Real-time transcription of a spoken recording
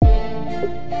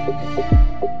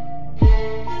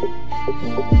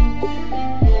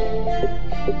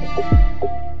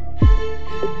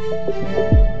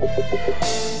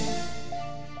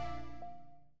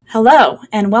Hello,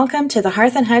 and welcome to the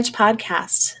Hearth and Hedge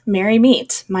podcast, Merry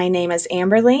Meet. My name is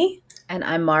Amberly. And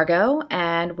I'm Margot,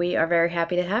 and we are very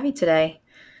happy to have you today.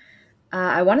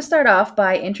 I want to start off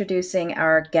by introducing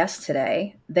our guest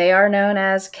today. They are known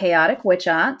as Chaotic Witch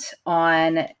Aunt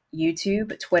on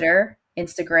YouTube, Twitter,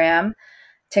 Instagram,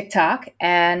 TikTok,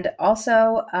 and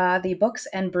also the Books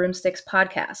and Broomsticks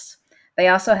podcast. They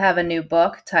also have a new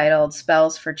book titled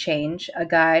Spells for Change, A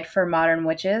Guide for Modern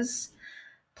Witches.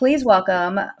 Please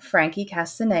welcome Frankie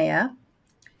Castanea.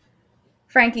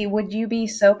 Frankie, would you be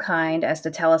so kind as to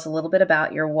tell us a little bit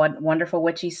about your wonderful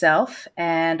witchy self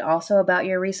and also about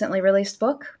your recently released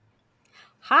book?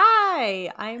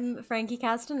 Hi, I'm Frankie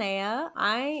Castanea.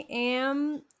 I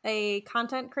am a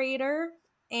content creator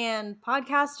and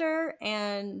podcaster,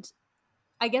 and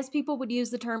I guess people would use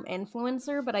the term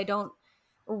influencer, but I don't,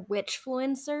 or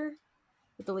witchfluencer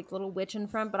with the little witch in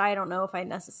front, but I don't know if I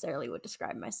necessarily would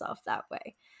describe myself that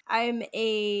way. I'm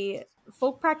a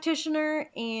folk practitioner,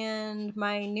 and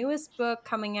my newest book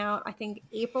coming out, I think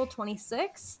April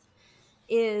 26th,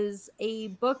 is a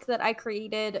book that I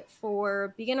created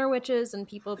for beginner witches and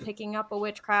people picking up a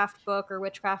witchcraft book or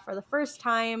witchcraft for the first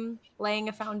time, laying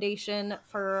a foundation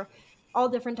for all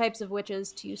different types of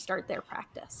witches to start their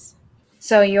practice.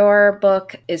 So your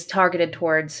book is targeted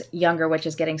towards younger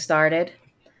witches getting started.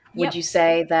 Would you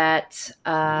say that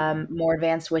more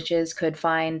advanced witches could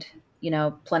find,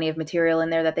 plenty of material in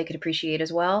there that they could appreciate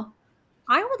as well?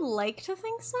 I would like to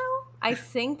think so. I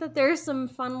think that there's some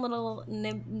fun little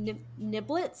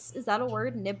niblets. Is that a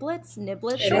word? Niblets?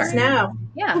 It is now.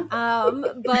 Yeah.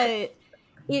 But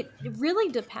it really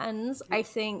depends, I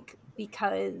think,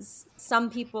 because some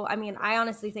people, I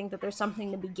honestly think that there's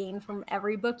something to be gained from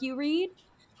every book you read.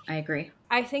 I agree.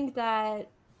 I think that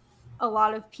a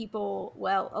lot of people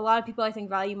I think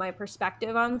value my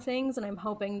perspective on things, and I'm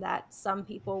hoping that some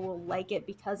people will like it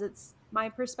because it's my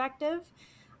perspective.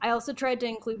 I also tried to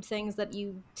include things that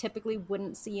you typically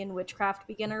wouldn't see in witchcraft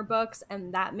beginner books,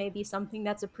 and that may be something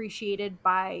that's appreciated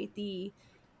by the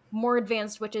more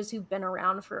advanced witches who've been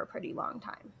around for a pretty long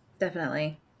time.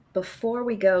 Definitely. Before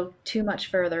we go too much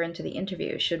further into the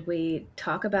interview, should we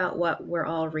talk about what we're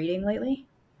all reading lately?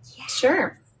 Yeah.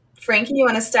 Sure. Frankie, you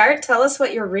want to start? Tell us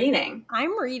what you're reading.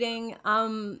 I'm reading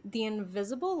The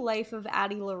Invisible Life of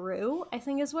Addie LaRue, I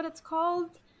think is what it's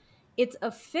called. It's a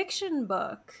fiction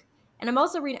book. And I'm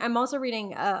also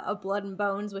reading A Blood and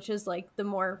Bones, which is like the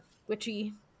more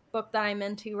witchy book that I'm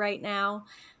into right now.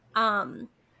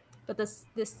 But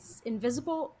The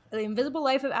Invisible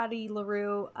Life of Addie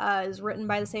LaRue is written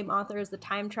by the same author as The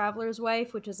Time Traveler's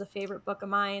Wife, which is a favorite book of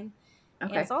mine.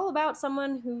 Okay. And it's all about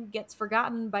someone who gets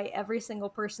forgotten by every single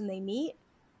person they meet,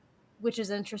 which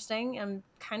is interesting. I'm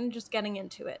kind of just getting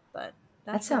into it, but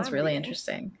that sounds really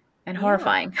interesting and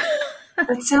horrifying.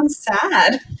 That sounds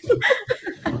sad.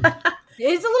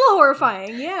 It's a little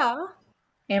horrifying, yeah.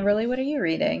 Amberly, what are you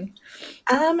reading?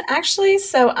 Actually,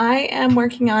 so I am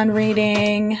working on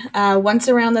reading Once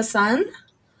Around the Sun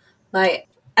by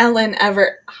Ellen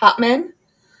Everett Hopman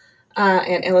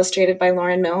and illustrated by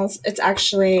Lauren Mills. It's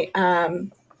actually a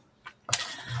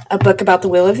book about the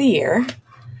Wheel of the Year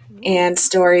and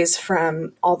stories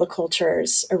from all the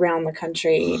cultures around the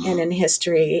country and in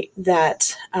history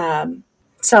that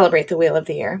celebrate the Wheel of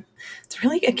the Year. It's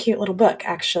really a cute little book,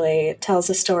 actually. It tells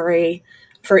a story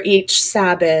for each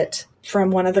Sabbath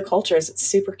from one of the cultures. It's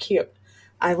super cute.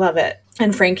 I love it.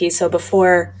 And Frankie, so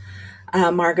before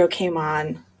Margot came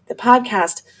on the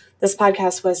podcast, this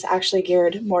podcast was actually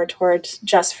geared more towards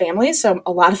just families. So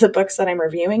a lot of the books that I'm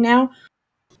reviewing now,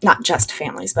 not just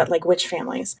families, but like witch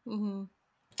families. Mm-hmm.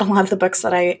 A lot of the books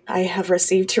that I have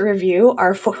received to review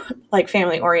are for like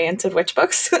family-oriented witch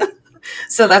books.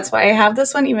 So that's why I have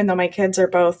this one, even though my kids are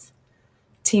both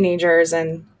teenagers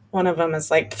and one of them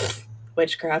is like,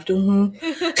 witchcraft.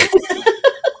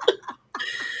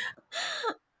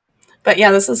 But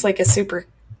yeah, this is like a super,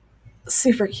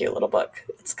 super cute little book.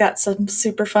 It's got some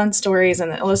super fun stories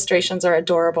and the illustrations are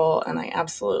adorable, and I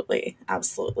absolutely,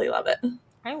 absolutely love it.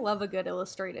 I love a good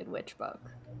illustrated witch book.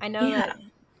 I know that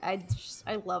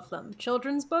I love them.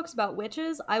 Children's books about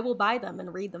witches, I will buy them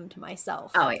and read them to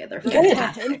myself. Oh yeah, they're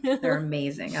fantastic. They're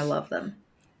amazing. I love them.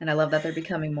 And I love that they're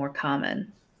becoming more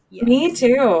common. Yes. Me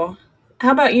too.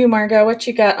 How about you, Margot? What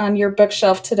you got on your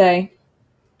bookshelf today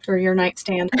or your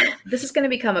nightstand? This is going to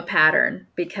become a pattern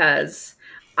because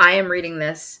I am reading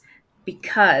this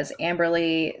because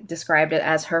Amberly described it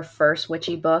as her first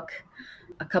witchy book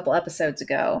a couple episodes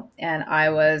ago, and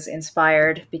I was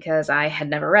inspired because I had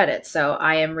never read it. So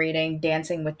I am reading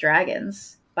Dancing with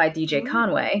Dragons by DJ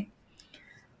Conway.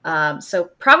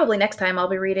 So probably next time I'll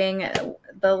be reading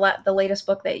the latest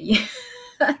book that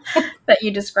that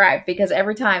you described, because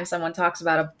every time someone talks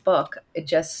about a book, it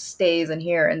just stays in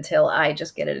here until I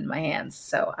just get it in my hands.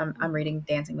 So I'm reading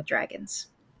Dancing with Dragons.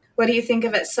 What do you think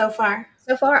of it so far?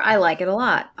 So far, I like it a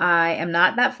lot. I am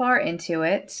not that far into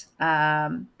it,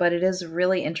 but it is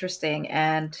really interesting.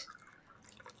 And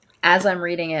as I'm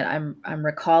reading it, I'm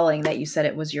recalling that you said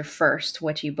it was your first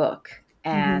witchy book,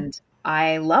 and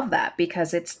I love that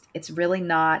because it's really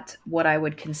not what I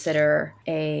would consider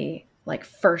a like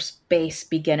first base A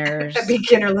beginners,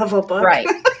 beginner level book. right?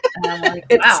 And I'm like,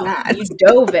 It's wow, not. you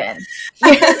dove in.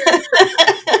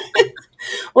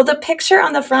 Well, the picture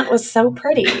on the front was so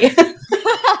pretty.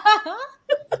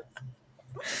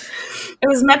 It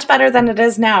was much better than it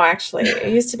is now, actually.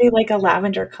 It used to be like a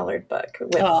lavender colored book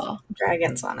with Oh,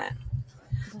 dragons on it.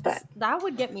 But That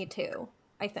would get me too,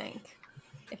 I think,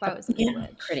 if I was a yeah, new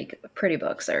witch. pretty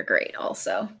books are great,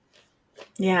 also.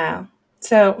 yeah.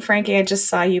 So, Frankie, I just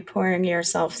saw you pouring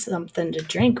yourself something to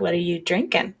drink. What are you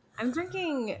drinking? I'm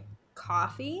drinking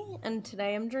coffee, and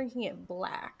today I'm drinking it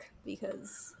black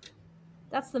because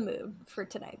that's the mood for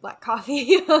today. Black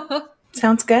coffee.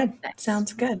 Sounds good. Nice.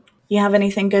 Sounds good. You have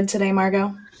anything good today,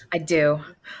 Margot? I do.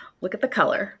 Look at the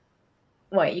color.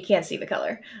 Wait, you can't see the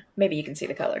color. Maybe you can see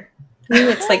the color. Ooh,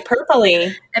 it's like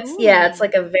purpley. It's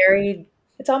like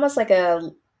it's almost like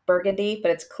a burgundy,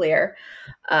 but it's clear.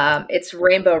 It's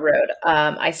Rainbow Road.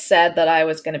 I said that I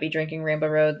was going to be drinking Rainbow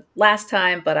Road last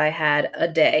time, but I had a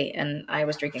day and I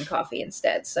was drinking coffee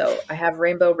instead. So I have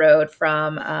Rainbow Road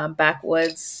from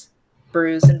Backwoods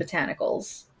Brews and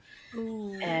Botanicals.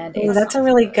 Ooh, And Ooh, that's a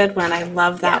really good one. I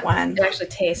love that one. It actually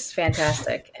tastes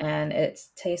fantastic, and it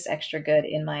tastes extra good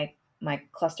in my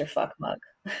clusterfuck mug.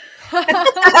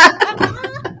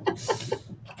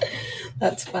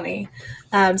 That's funny.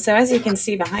 So as you can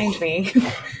see behind me,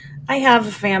 I have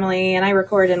a family and I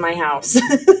record in my house.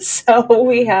 So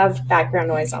we have background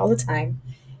noise all the time.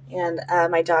 And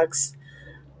my dogs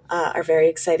are very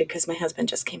excited because my husband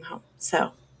just came home.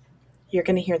 So you're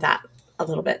going to hear that a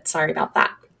little bit. Sorry about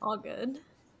that. All good.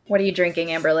 What are you drinking,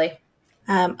 Amberly?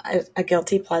 A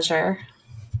guilty pleasure.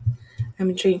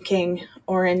 I'm drinking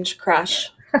Orange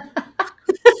Crush.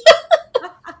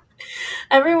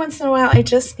 Every once in a while, I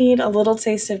just need a little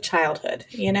taste of childhood,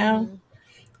 you know?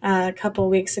 A couple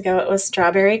weeks ago, it was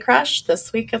Strawberry Crush.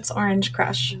 This week, it's Orange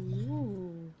Crush.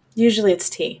 Ooh. Usually it's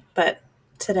tea, but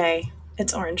today,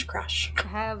 it's Orange Crush. I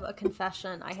have a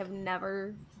confession. I have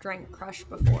never drank Crush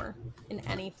before in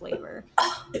any flavor.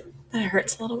 That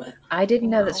hurts a little bit. I didn't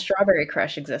know that Wow. Strawberry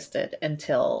Crush existed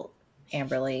until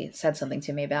Amberly said something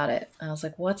to me about it. I was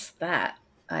like, "What's that?"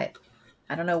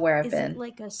 I don't know where I've Is been. it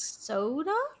like a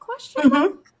soda? Question Mhm.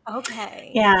 mark?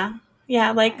 Okay.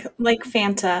 Yeah, like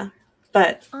Fanta,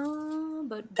 but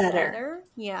But better. better?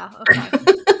 Yeah, okay.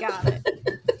 Got it.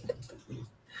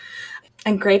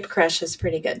 And Grape Crush is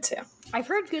pretty good too. I've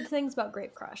heard good things about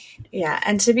Grape Crush. Yeah,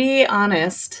 and to be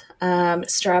honest,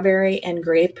 strawberry and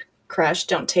Grape Crush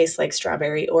don't taste like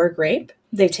strawberry or grape.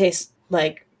 They taste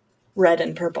like red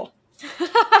and purple.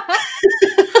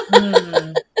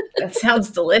 That sounds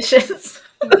delicious.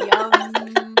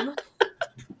 Yum.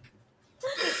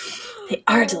 They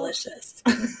are delicious.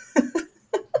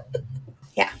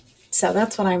 Yeah, so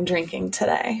that's what I'm drinking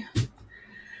today.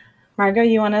 Margot,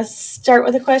 you want to start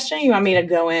with a question? Or you want me to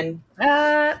go in?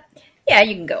 Yeah,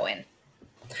 you can go in.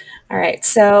 All right.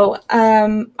 So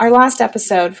our last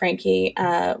episode, Frankie,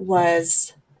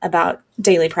 was about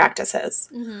daily practices,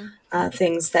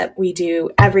 things that we do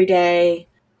every day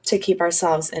to keep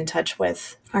ourselves in touch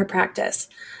with our practice.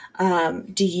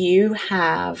 Do you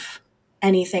have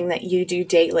anything that you do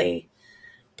daily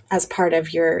as part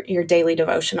of your daily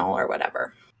devotional or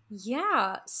whatever?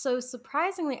 Yeah, so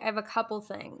surprisingly, I have a couple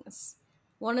things.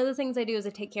 One of the things I do is I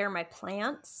take care of my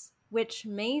plants, which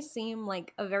may seem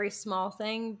like a very small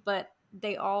thing, but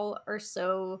they all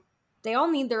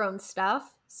need their own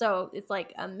stuff. So it's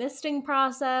like a misting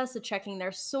process, a checking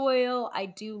their soil. I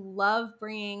do love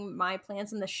bringing my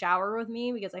plants in the shower with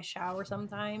me because I shower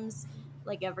sometimes,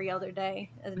 like every other day,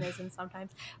 as it isn't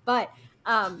sometimes. But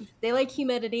they like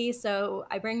humidity, so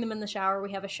I bring them in the shower.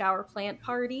 We have a shower plant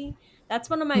party. That's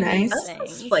one of my main Nice.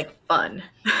 things. That's like fun.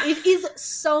 It is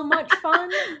so much fun.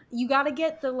 You got to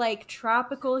get the like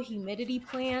tropical humidity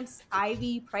plants,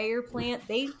 ivy, prayer plant.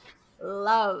 They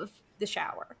love the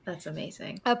shower. That's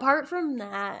amazing. Apart from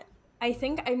that, I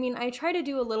try to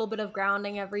do a little bit of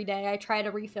grounding every day. I try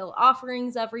to refill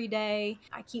offerings every day.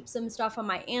 I keep some stuff on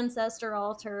my ancestor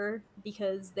altar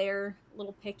because they're a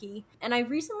little picky. And I've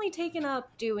recently taken up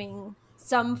doing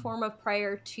some form of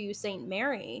prayer to Saint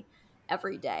Mary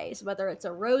every day. So whether it's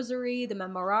a rosary, the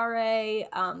memorare,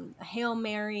 a Hail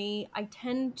Mary, I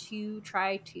tend to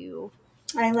try to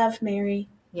I love Mary.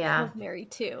 I Yeah, love Mary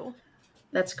too.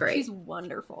 that's great. She's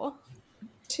wonderful.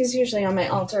 She's usually on my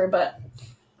altar, but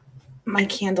my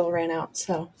candle ran out,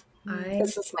 so I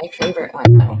this is my favorite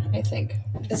one though, I think.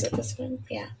 Is it this one?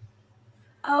 Yeah.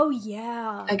 Oh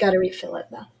yeah. I gotta refill it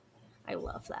though. I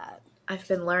love that. I've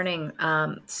been learning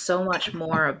so much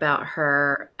more about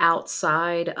her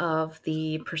outside of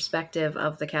the perspective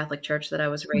of the Catholic Church that I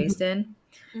was raised in,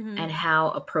 Mm-hmm. and how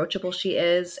approachable she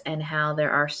is, and how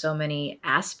there are so many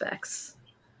aspects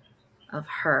of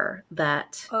her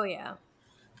that Oh yeah.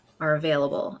 are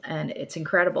available. And it's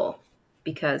incredible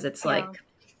because it's Yeah. like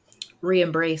re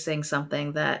embracing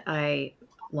something that I,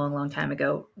 long time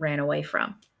ago, ran away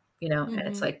from, and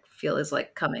it's Mm-hmm. like, feel is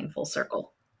like coming full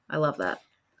circle. I love that.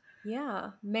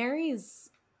 Yeah. Mary's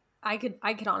I could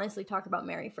honestly talk about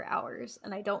Mary for hours,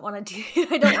 and I don't want to do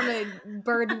I don't want to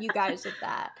burden you guys with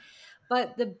that.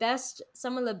 But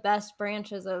some of the best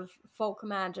branches of folk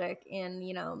magic in,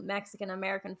 Mexican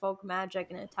American folk magic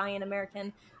and Italian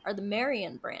American are the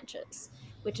Marian branches,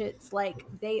 which it's like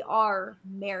they are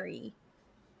Mary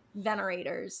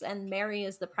venerators, and Mary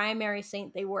is the primary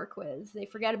saint they work with. They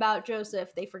forget about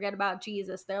Joseph, they forget about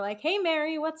Jesus. They're like, "Hey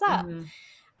Mary, what's up?"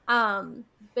 Hmm.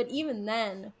 But even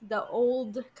then, the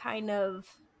old kind of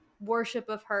worship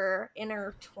of her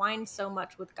intertwined so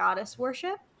much with goddess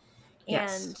worship,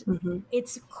 Yes. and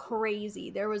it's crazy.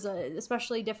 There was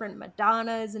especially different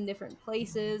Madonnas in different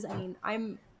places. I mean,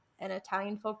 I'm an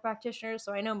Italian folk practitioner,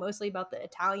 so I know mostly about the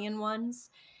Italian ones,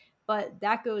 but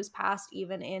that goes past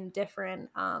even in different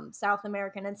South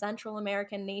American and Central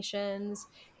American nations.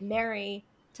 Mary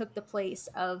took the place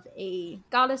of a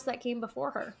goddess that came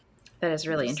before her. That is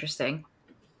really Just, interesting.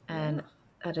 yeah. And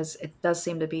it does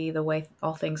seem to be the way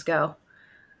all things go.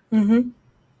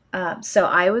 Mm-hmm. So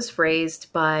I was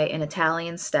raised by an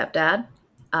Italian stepdad,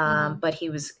 Mm-hmm. but he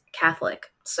was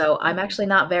Catholic. So I'm Mm-hmm. actually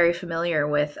not very familiar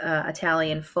with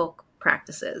Italian folk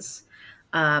practices.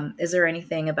 Is there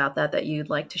anything about that you'd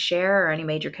like to share, or any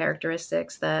major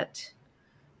characteristics that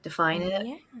define it?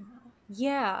 Yeah.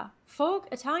 Yeah.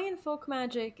 Italian folk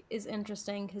magic is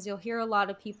interesting because you'll hear a lot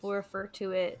of people refer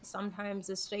to it sometimes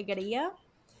as stregoria,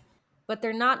 but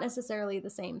they're not necessarily the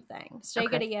same thing. Okay.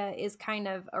 Stregoria is kind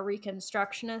of a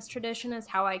reconstructionist tradition, is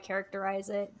how I characterize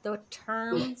it. The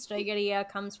term stregoria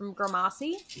comes from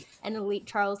Gramassi and elite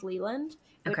Charles Leland,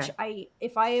 which Okay.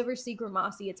 if I ever see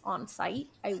Gramassi, it's on site,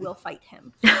 I will fight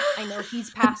him. I know he's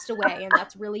passed away, and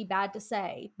that's really bad to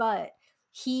say, but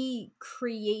he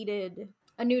created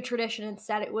a new tradition and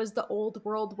said it was the old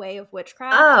world way of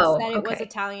witchcraft. He Oh, said it was okay.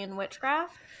 Italian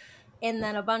witchcraft, and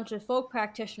then a bunch of folk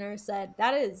practitioners said,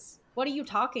 "That is, what are you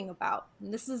talking about?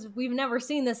 We've never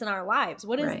seen this in our lives.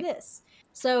 What is Right. this?"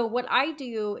 So what I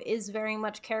do is very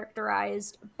much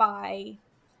characterized by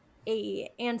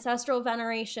a ancestral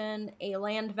veneration, a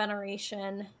land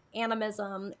veneration,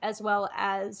 animism, as well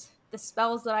as the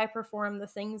spells that I perform, the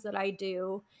things that I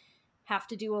do have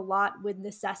to do a lot with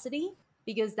necessity,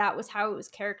 because that was how it was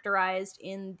characterized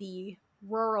in the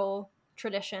rural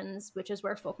traditions, which is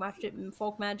where folk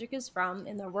magic is from,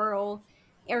 in the rural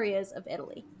areas of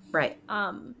Italy. Right.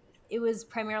 Um, it was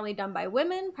primarily done by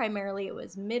women. Primarily, it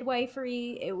was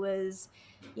midwifery. It was,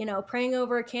 praying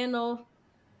over a candle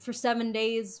for 7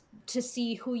 days to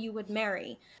see who you would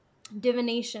marry,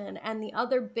 divination. And the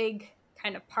other big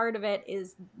kind of part of it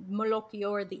is Molocchio,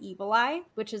 or the evil eye,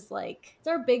 which is like, it's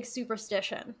our big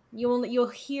superstition. You'll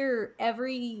hear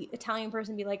every Italian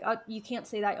person be like, "Oh, you can't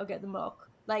say that, you'll get the mock.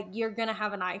 Like, you're gonna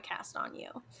have an eye cast on you."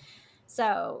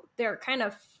 So they're kind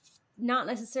of not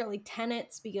necessarily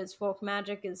tenets, because folk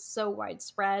magic is so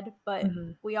widespread, but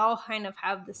Hmm. we all kind of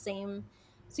have the same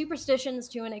superstitions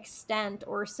to an extent,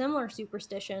 or similar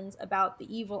superstitions about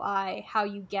the evil eye, how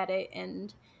you get it,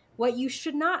 and what you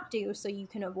should not do so you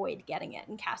can avoid getting it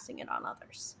and casting it on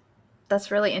others. That's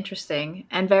really interesting,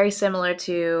 and very similar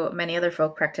to many other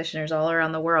folk practitioners all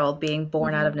around the world, being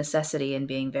born out Mm-hmm. of necessity and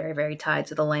being very, very tied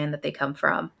to the land that they come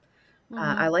from. Mm-hmm.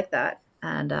 I like that.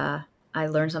 And I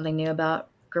learned something new about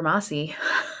Grimassi.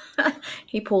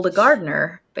 He pulled a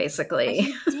gardener, basically.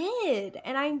 He did.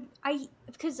 And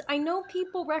because I know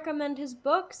people recommend his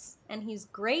books and he's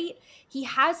great. He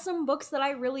has some books that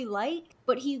I really like,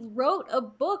 but he wrote a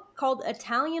book called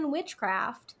Italian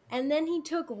Witchcraft, and then he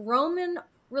took Roman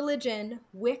religion,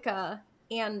 Wicca,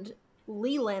 and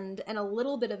Leland, and a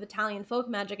little bit of Italian folk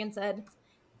magic, and said,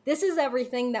 "This is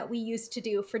everything that we used to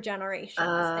do for generations."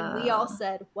 And we all Uh,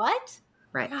 said, "What?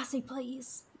 right. Grassy,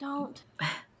 please, don't.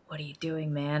 What are you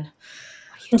doing, man?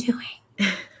 What are you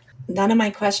doing?" None of my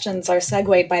questions are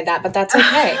segued by that, but that's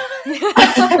okay.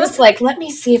 I was like, let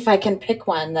me see if I can pick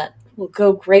one that will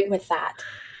go great with that.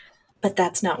 but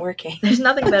that's not working. There's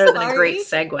nothing better than a great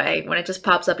Sorry. segue. When it just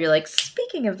pops up, you're like,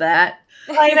 speaking of that.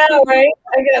 I know, right?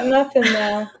 I got nothing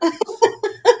now.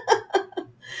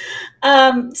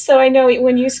 So I know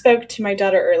when you spoke to my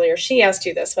daughter earlier, she asked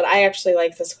you this, but I actually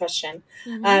like this question.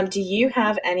 Do you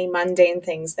have any mundane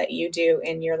things that you do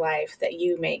in your life that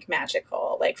you make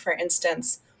magical? Like, for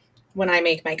instance, when I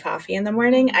make my coffee in the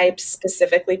morning, I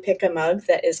specifically pick a mug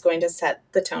that is going to set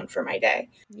the tone for my day.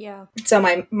 Yeah.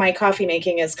 So my coffee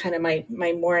making is kind of my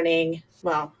morning,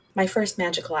 well, my first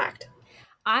magical act.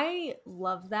 I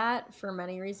love that for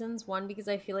many reasons. One, because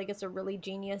I feel like it's a really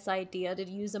genius idea to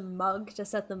use a mug to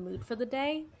set the mood for the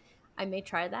day. I may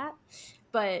try that.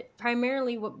 But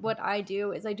primarily, what I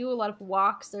do is I do a lot of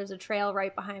walks. There's a trail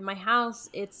right behind my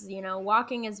house. It's,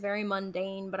 walking is very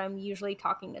mundane, but I'm usually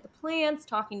talking to the plants,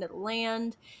 talking to the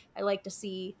land. I like to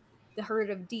see the herd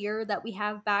of deer that we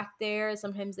have back there.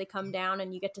 Sometimes they come down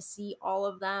and you get to see all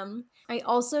of them. I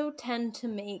also tend to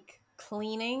make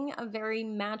cleaning a very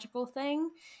magical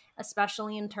thing,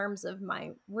 especially in terms of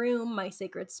my room, my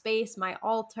sacred space, my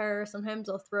altar. Sometimes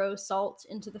I'll throw salt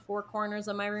into the four corners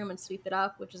of my room and sweep it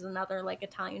up, which is another like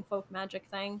Italian folk magic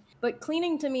thing. But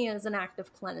cleaning to me is an act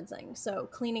of cleansing. So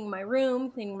cleaning my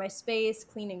room, cleaning my space,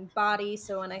 cleaning body.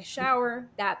 So when I shower,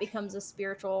 that becomes a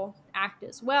spiritual act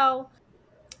as well.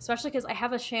 Especially because I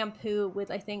have a shampoo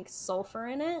with, I think, sulfur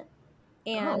in it.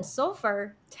 And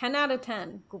sulfur, 10 out of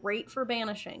 10, great for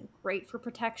banishing, great for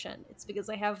protection. It's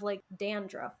because I have like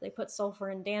dandruff. They put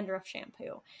sulfur in dandruff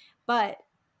shampoo. But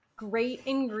great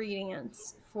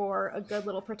ingredients for a good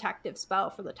little protective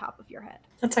spell for the top of your head.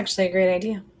 That's actually a great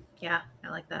idea. Yeah, I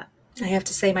like that. I have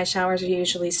to say my showers are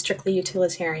usually strictly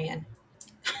utilitarian.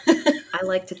 I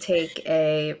like to take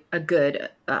a good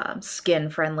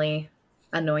skin-friendly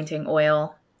anointing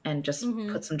oil and just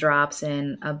put some drops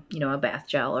in a bath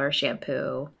gel or a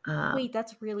shampoo. Wait,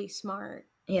 that's really smart.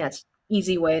 Yeah, it's an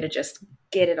easy way to just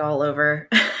get it all over.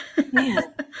 Man,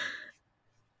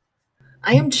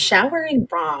 I am showering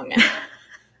wrong.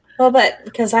 Well, but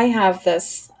because I have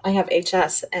HS,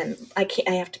 and I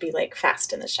have to be like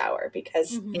fast in the shower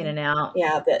because in and out.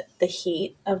 yeah, the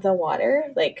heat of the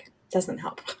water like doesn't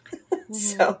help.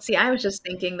 So See, I was just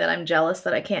thinking that I'm jealous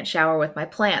that I can't shower with my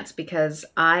plants because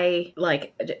I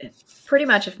like pretty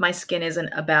much if my skin isn't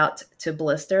about to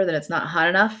blister, then it's not hot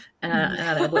enough, and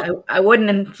I wouldn't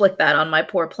inflict that on my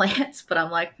poor plants. But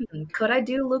I'm like, could I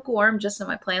do lukewarm just so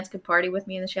my plants could party with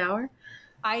me in the shower?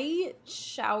 I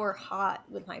shower hot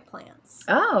with my plants.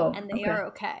 Oh, and they are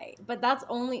okay. But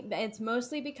it's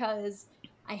mostly because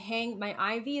my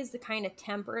ivy is the kind of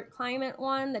temperate climate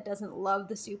one that doesn't love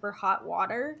the super hot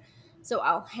water. So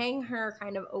I'll hang her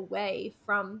kind of away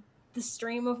from the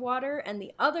stream of water, and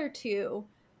the other two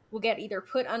will get either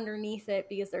put underneath it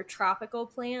because they're tropical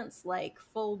plants, like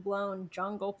full-blown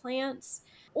jungle plants,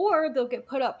 or they'll get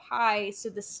put up high so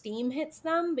the steam hits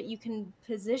them, but you can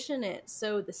position it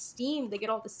so they get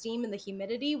all the steam and the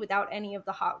humidity without any of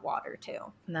the hot water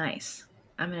too. Nice.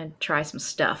 I'm going to try some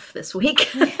stuff this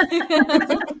week.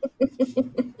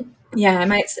 yeah, I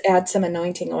might add some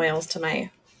anointing oils to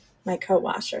my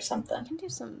co-wash or something. You can do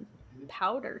some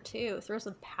powder too. Throw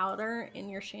some powder in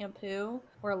your shampoo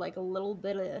or like a little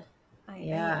bit of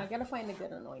I gotta find a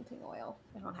good anointing oil.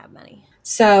 I don't have many.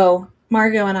 So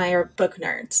Margot and I are book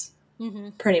nerds,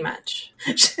 pretty much.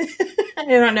 I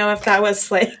don't know if that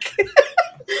was like,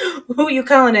 who you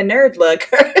calling a nerd look?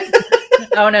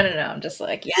 Oh, no. I'm just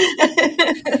like, yeah.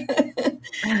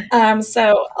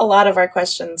 So a lot of our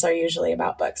questions are usually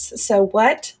about books. So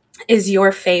what is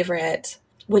your favorite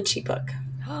witchy book?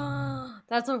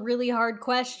 That's a really hard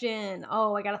question.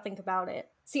 Oh, I gotta think about it.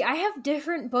 See, I have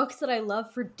different books that I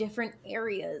love for different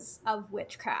areas of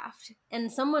witchcraft.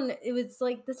 And it was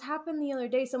like, this happened the other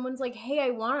day. Someone's like, hey,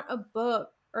 I want a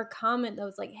book or comment that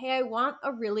was like, hey, I want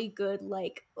a really good,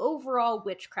 like, overall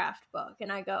witchcraft book. And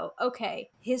I go, okay,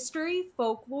 history,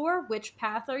 folklore, which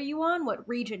path are you on? What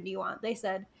region do you want? They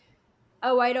said,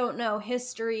 oh, I don't know,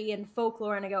 history and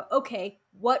folklore. And I go, okay,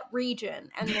 what region?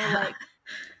 And they're like,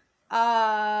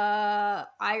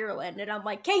 Ireland. And I'm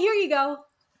like, okay, here you go.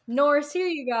 Norse, here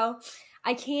you go.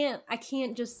 I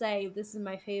can't just say this is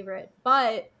my favorite,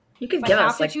 but you could if give I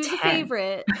have us to like choose 10. a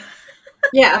favorite.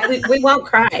 Yeah, we won't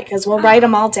cry because we'll write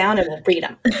them all down and we'll read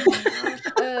them.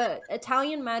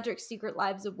 Italian Magic Secret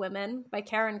Lives of Women by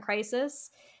Karen Crisis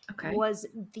was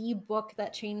the book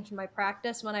that changed my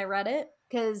practice when I read it,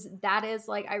 because that is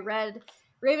like, I read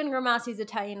Raven Gramassi's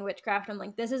Italian Witchcraft. I'm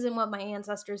like, this isn't what my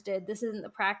ancestors did. This isn't the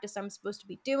practice I'm supposed to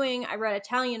be doing. I read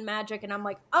Italian Magic and I'm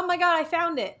like, oh my God, I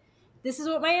found it. This is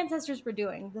what my ancestors were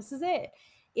doing. This is it.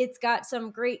 It's got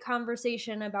some great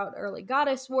conversation about early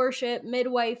goddess worship,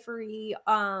 midwifery,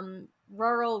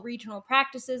 rural regional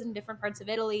practices in different parts of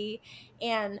Italy.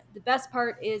 And the best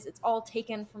part is it's all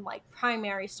taken from like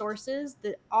primary sources.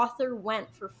 The author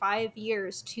went for 5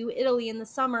 years to Italy in the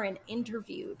summer and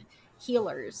interviewed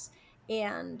healers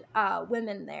and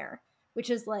women there, which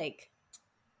is like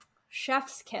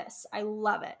chef's kiss. I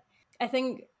love it. I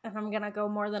think, if I'm going to go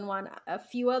more than one, a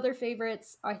few other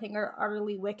favorites I think are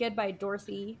Utterly Wicked by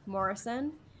Dorothy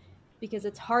Morrison, because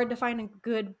it's hard to find a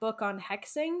good book on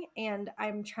hexing, and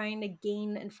I'm trying to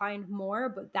gain and find more.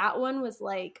 But that one was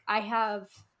like, I have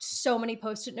so many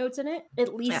Post-it notes in it,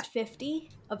 at least 50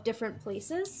 of different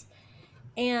places.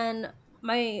 And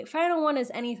my final one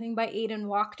is Anything by Aidan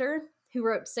Wachter, who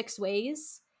wrote 6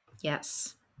 Ways.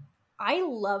 Yes. I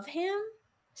love him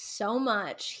so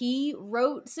much. He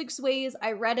wrote 6 Ways.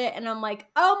 I read it and I'm like,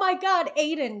 oh my God,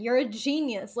 Aiden, you're a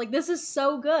genius. Like, this is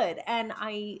so good. And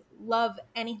I love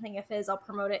anything of his. I'll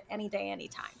promote it any day,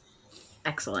 anytime.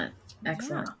 Excellent.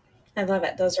 Excellent. Yeah. I love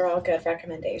it. Those are all good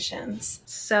recommendations.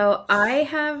 So I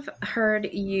have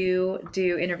heard you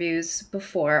do interviews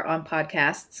before on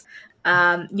podcasts.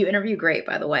 You interview great,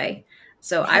 by the way.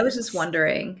 So I was just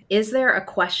wondering, is there a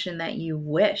question that you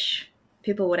wish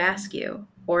people would ask you,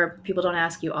 or people don't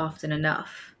ask you often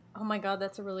enough? Oh my God,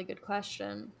 that's a really good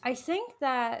question. I think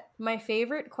that my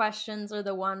favorite questions are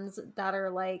the ones that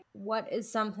are like, what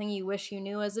is something you wish you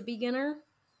knew as a beginner?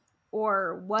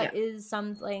 Or what is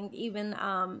something, even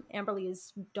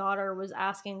Amberly's daughter was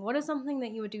asking, what is something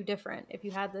that you would do different if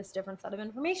you had this different set of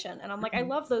information? And I'm like, I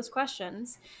love those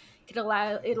questions. It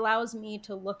allows me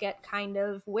to look at kind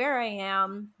of where I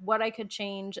am, what I could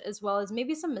change, as well as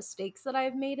maybe some mistakes that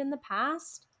I've made in the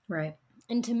past. Right.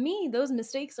 And to me, those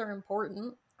mistakes are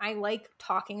important. I like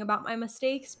talking about my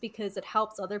mistakes because it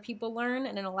helps other people learn,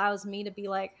 and it allows me to be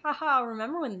like, haha,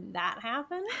 remember when that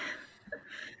happened?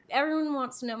 Everyone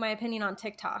wants to know my opinion on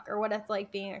TikTok or what it's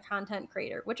like being a content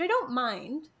creator, which I don't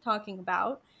mind talking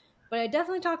about, but I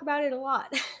definitely talk about it a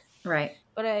lot. Right.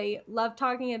 But I love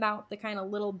talking about the kind of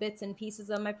little bits and pieces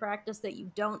of my practice that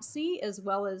you don't see, as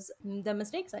well as the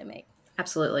mistakes I make.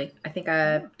 Absolutely. I think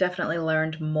I've definitely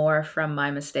learned more from my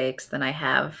mistakes than I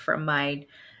have from my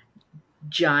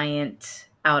giant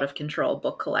out of control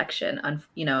book collection.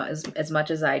 As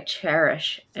much as I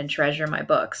cherish and treasure my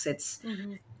books, it's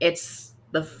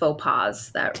the faux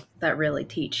pas that really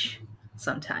teach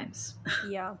sometimes.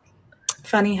 Yeah.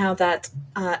 Funny how that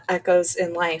echoes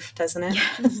in life, doesn't it?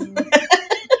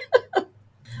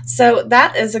 So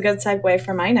that is a good segue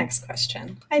for my next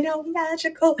question. I know,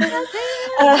 magical.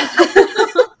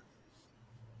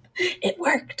 It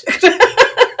worked.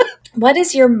 What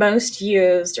is your most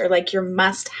used or like your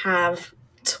must-have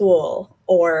tool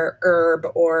or herb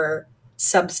or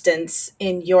substance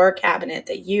in your cabinet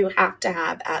that you have to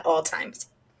have at all times?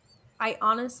 I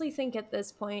honestly think at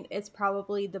this point it's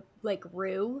probably the like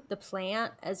rue, the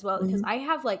plant as well, because I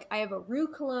have a rue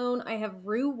cologne, I have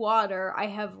rue water, I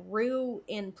have rue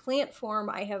in plant form,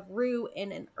 I have rue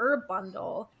in an herb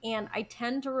bundle, and I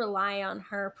tend to rely on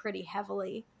her pretty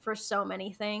heavily for so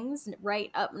many things, right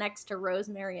up next to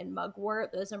rosemary and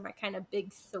mugwort. Those are my kind of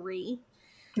big 3.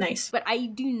 Nice. But I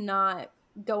do not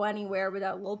go anywhere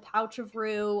without a little pouch of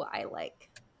rue.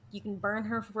 You can burn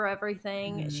her for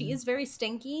everything. She is very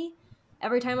stinky.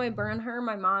 Every time I burn her,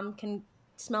 my mom can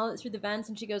smell it through the vents,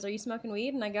 and she goes, "Are you smoking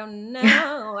weed?" And I go,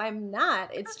 "No, I'm not.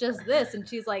 It's just this." And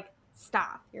she's like,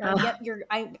 "Stop. You're gonna get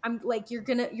I'm like,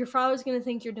 your father's gonna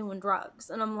think you're doing drugs."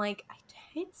 And I'm like,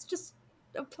 it's just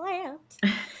a plant.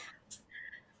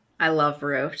 I love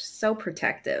rue. So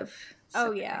protective.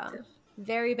 So protective.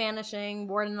 Very banishing,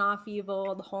 warding off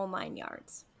evil, the whole 9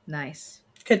 yards. Nice.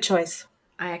 Good choice.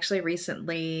 I actually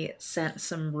recently sent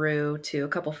some rue to a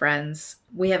couple friends.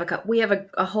 We have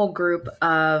a whole group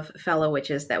of fellow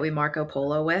witches that we Marco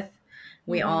Polo with.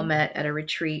 We all met at a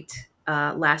retreat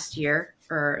last year,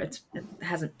 or it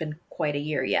hasn't been quite a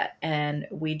year yet. And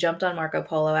we jumped on Marco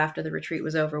Polo after the retreat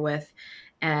was over with.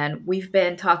 And we've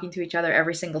been talking to each other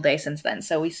every single day since then.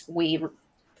 So we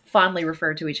fondly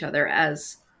refer to each other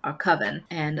as a coven.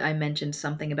 And I mentioned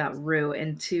something about rue,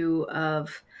 and 2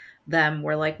 of them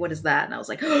were like, "What is that?" And I was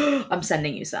like, "Oh, I'm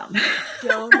sending you some."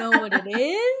 Don't know what it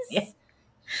is?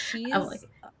 Yeah.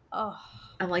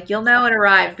 I'm like, you'll know it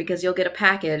arrived because you'll get a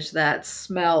package that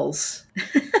smells.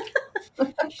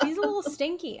 She's a little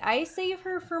stinky. I save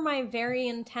her for my very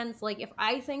intense, like, if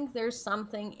I think there's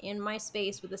something in my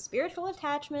space with a spiritual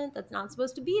attachment that's not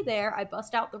supposed to be there, I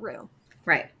bust out the rue.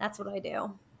 Right. That's what I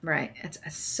do. Right. It's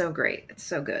so great. It's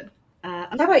so good. How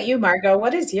about you, Margot?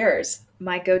 What is yours?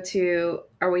 My go-to,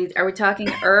 are we talking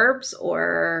herbs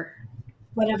or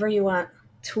whatever you want?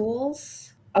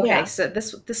 Tools? Okay, so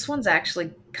this one's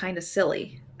actually kind of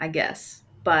silly, I guess.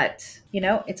 But,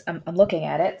 I'm looking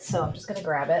at it, so I'm just going to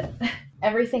grab it.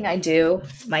 Everything I do,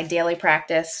 my daily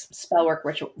practice, spell work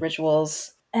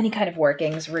rituals, any kind of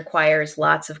workings requires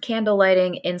lots of candle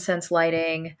lighting, incense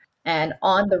lighting, and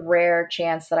on the rare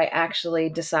chance that I actually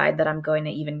decide that I'm going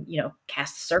to even,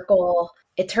 cast a circle,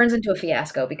 it turns into a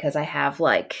fiasco because I have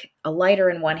like a lighter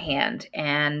in one hand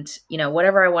and,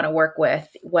 whatever I want to work with,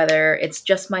 whether it's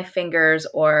just my fingers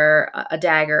or a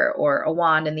dagger or a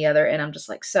wand in the other. And I'm just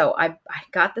like, so I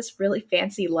got this really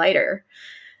fancy lighter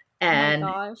Oh my and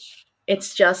gosh.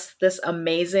 it's just this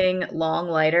amazing long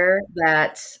lighter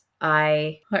that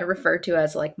I refer to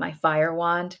as like my fire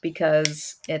wand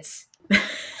because it's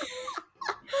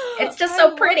it's just I so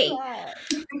love pretty. that.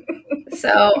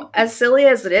 So, as silly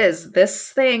as it is, this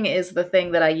thing is the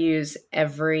thing that I use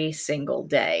every single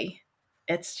day.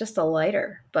 It's just a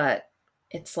lighter, but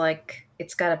it's like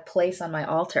it's got a place on my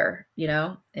altar,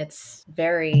 It's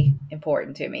very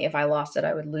important to me. If I lost it,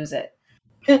 I would lose it.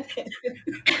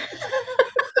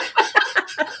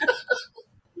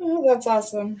 Oh, that's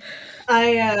awesome.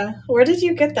 Where did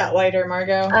you get that lighter,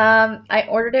 Margot? I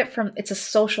ordered it from, it's a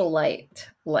Social Light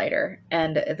lighter,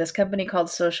 and this company called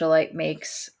Social Light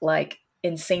makes like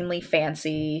insanely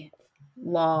fancy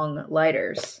long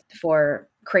lighters for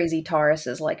crazy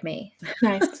Tauruses like me.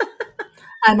 Nice.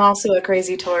 I'm also a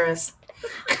crazy Taurus.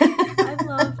 I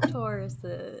love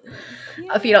Tauruses.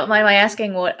 If you don't mind my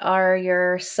asking, what are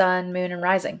your sun, moon, and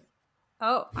rising?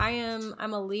 Oh,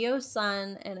 I'm a Leo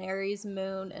sun, an Aries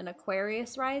moon, and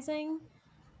Aquarius rising.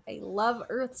 I love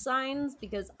earth signs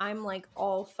because I'm like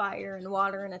all fire and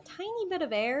water and a tiny bit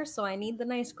of air, so I need the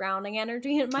nice grounding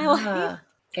energy in my life.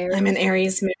 Aries. I'm an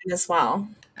Aries moon as well.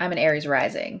 I'm an Aries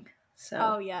rising. So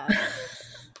Oh yes.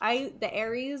 The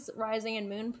Aries rising and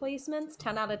moon placements,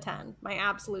 10 out of 10. My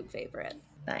absolute favorite.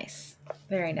 nice.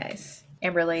 Very nice.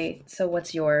 Amberly, so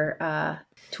what's your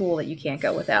tool that you can't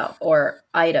go without, or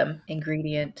item,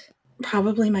 ingredient?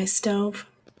 Probably my stove.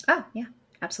 Oh, yeah,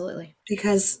 absolutely.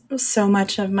 Because so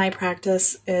much of my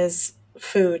practice is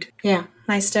food. Yeah,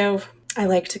 my stove. I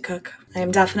like to cook. I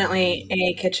am definitely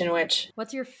a kitchen witch.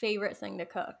 What's your favorite thing to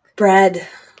cook? Bread.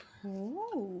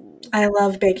 Ooh. I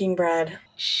love baking bread.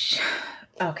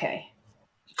 Okay.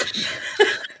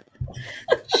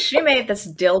 She made this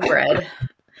dill bread.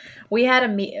 We had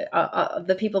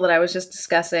the people that I was just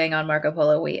discussing on Marco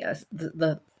Polo.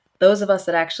 Those of us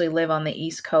that actually live on the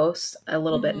East Coast, a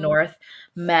little bit north,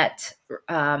 met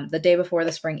the day before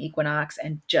the spring equinox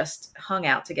and just hung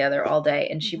out together all day.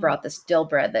 And she brought this dill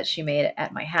bread that she made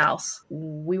at my house.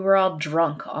 We were all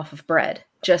drunk off of bread,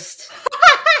 just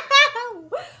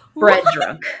bread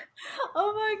drunk.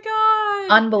 Oh my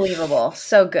god! Unbelievable!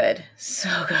 So good, so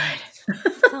good.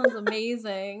 Sounds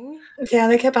amazing. Yeah,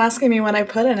 they kept asking me what I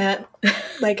put in it.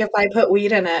 Like if I put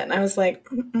wheat in it. And I was like,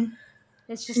 mm-mm.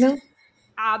 It's just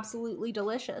absolutely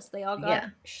delicious. They all got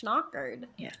schnockered.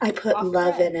 Yeah. I put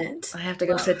love in it. I have to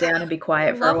go sit down and be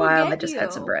quiet for a while. I just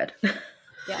had some bread.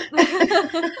 Yeah.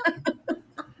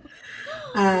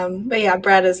 But yeah,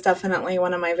 bread is definitely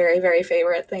one of my very, very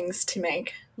favorite things to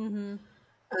make.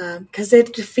 Because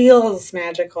it feels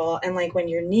magical. And like when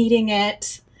you're kneading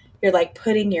it, you're like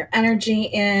putting your energy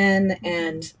in,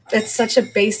 and it's such a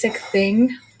basic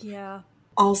thing. Yeah.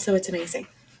 Also, it's amazing.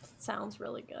 Sounds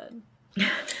really good.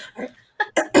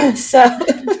 So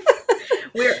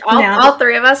we're all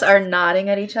three of us are nodding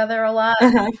at each other a lot.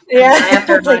 Yeah, I have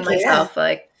to remind myself,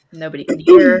 like, nobody can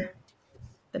hear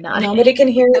the nodding. Nobody can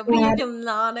hear Nobody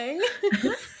nodding.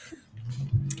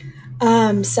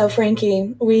 So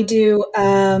Frankie, we do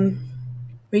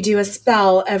a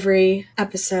spell every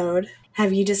episode.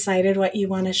 Have you decided what you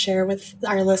want to share with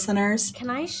our listeners? Can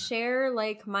I share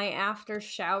like my after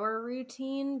shower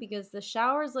routine? Because the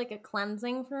shower is like a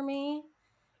cleansing for me.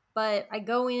 But I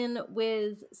go in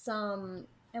with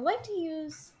I like to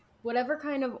use whatever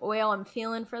kind of oil I'm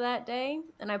feeling for that day.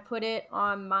 And I put it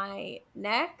on my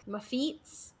neck, my feet.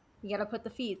 You got to put the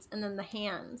feet and then the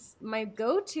hands. My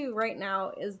go-to right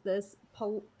now is this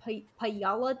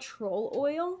Payala Troll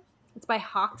Oil. It's by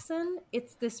Hoxton.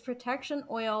 It's this protection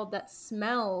oil that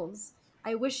smells.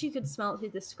 I wish you could smell it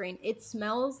through the screen. It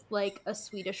smells like a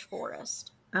Swedish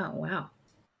forest. Oh, wow.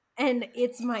 And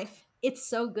it's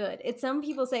so good. Some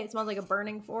people say it smells like a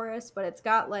burning forest, but it's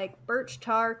got like birch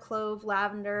tar, clove,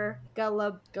 lavender,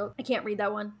 I can't read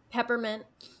that one, peppermint,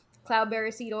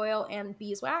 cloudberry seed oil, and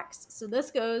beeswax. So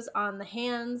this goes on the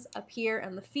hands, up here,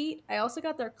 and the feet. I also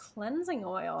got their cleansing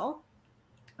oil.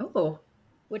 Oh.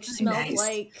 Which smells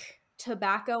like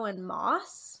tobacco and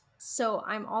moss. So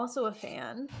I'm also a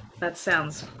fan. That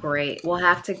sounds great. We'll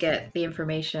have to get the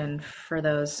information for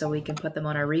those so we can put them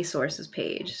on our resources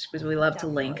page, because we love to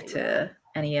link to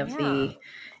any of the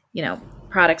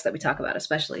products that we talk about,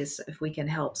 especially if we can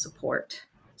help support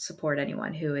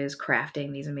anyone who is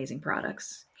crafting these amazing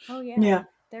products. Oh yeah. Yeah,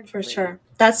 They're for great. sure.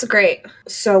 That's great.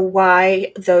 So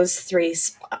why those three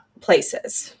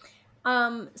places?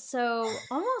 So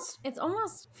it's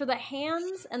almost for the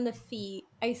hands and the feet.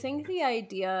 I think the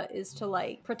idea is to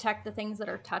like protect the things that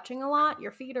are touching a lot.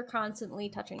 Your feet are constantly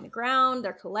touching the ground,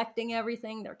 they're collecting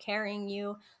everything, they're carrying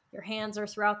you. Your hands are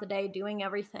throughout the day doing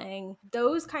everything.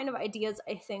 Those kind of ideas,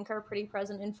 I think, are pretty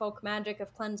present in folk magic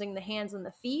of cleansing the hands and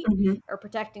the feet, or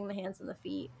protecting the hands and the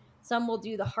feet. Some will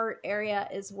do the heart area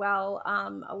as well.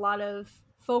 A lot of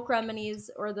folk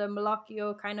remedies, or the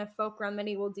Malakio kind of folk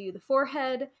remedy, will do the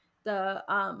forehead, the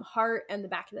heart, and the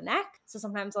back of the neck. So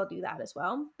sometimes I'll do that as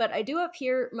well. But I do up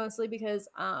here mostly because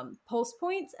pulse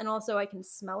points, and also I can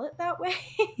smell it that way.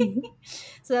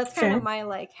 So that's kind of my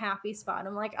like happy spot.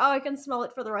 I'm like, oh, I can smell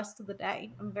it for the rest of the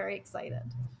day. I'm very excited.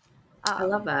 I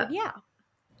love that. But yeah.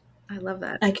 I love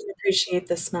that. I can appreciate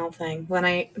the smell thing.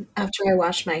 After I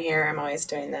wash my hair, I'm always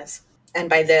doing this. And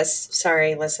by this,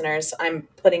 sorry, listeners, I'm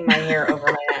putting my hair over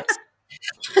my nose.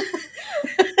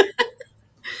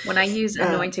 When I use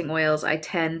anointing oils, I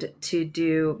tend to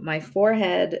do my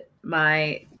forehead,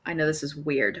 I know this is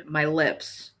weird, my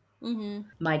lips,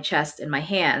 my chest, and my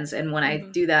hands. And when I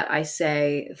do that, I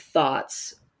say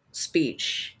thoughts,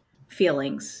 speech,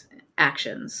 feelings,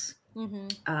 actions.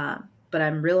 But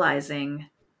I'm realizing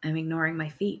I'm ignoring my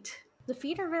feet. The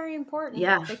feet are very important.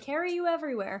 Yeah. They carry you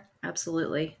everywhere.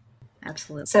 Absolutely.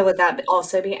 So would that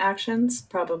also be actions?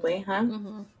 Probably, huh?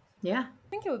 Yeah. I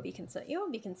think it would be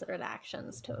considered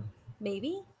actions too.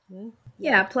 Maybe.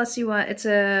 Yeah. Plus, you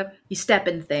step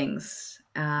in things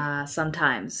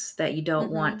sometimes that you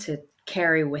don't want to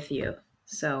carry with you.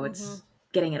 So it's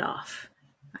getting it off.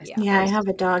 Yeah, I have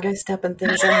a dog. I step in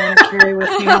things I want to carry with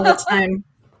me all the time.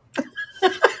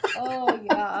 Oh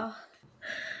yeah.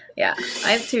 Yeah,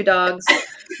 I have 2 dogs.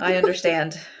 I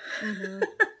understand.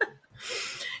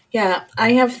 Yeah,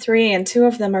 I have 3, and 2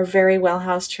 of them are very well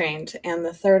house trained, and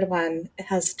the third one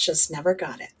has just never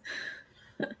got it.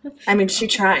 I mean, she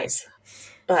tries,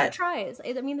 but she tries.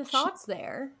 I mean, the thought's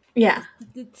there. Yeah,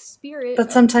 the spirit.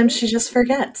 But sometimes she just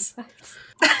forgets.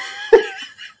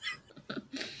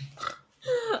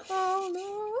 Oh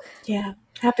no. Yeah,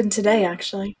 happened today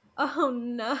actually. Oh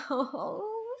no.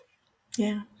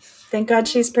 Yeah, thank God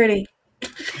she's pretty.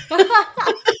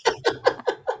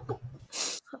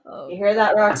 You hear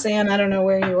that, Roxanne? I don't know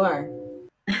where you are.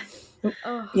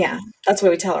 Yeah, that's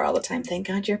what we tell her all the time. Thank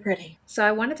God you're pretty. So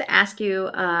I wanted to ask you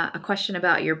a question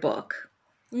about your book.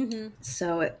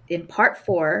 So in part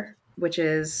 4, which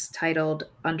is titled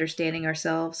Understanding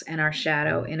Ourselves and Our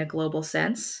Shadow in a Global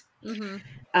Sense,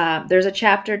 there's a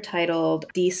chapter titled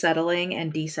Desettling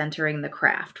and Decentering the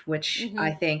Craft, which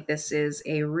I think this is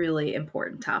a really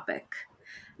important topic.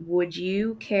 Would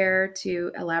you care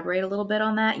to elaborate a little bit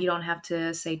on that? You don't have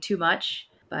to say too much,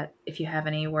 but if you have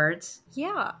any words.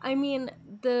 Yeah, I mean,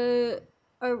 the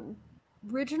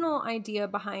original idea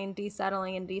behind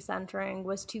desettling and decentering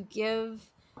was to give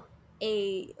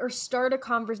start a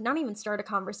conversation, not even start a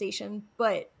conversation,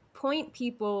 but point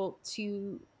people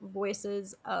to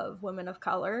voices of women of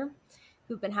color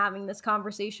who've been having this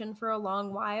conversation for a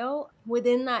long while.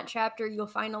 Within that chapter, you'll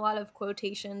find a lot of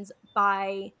quotations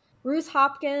by Ruth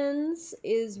Hopkins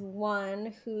is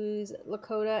one, who's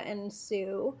Lakota and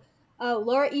Sioux.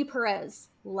 Laura E. Perez.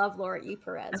 Love Laura E.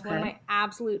 Perez. One of my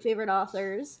absolute favorite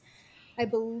authors. I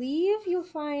believe you'll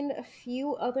find a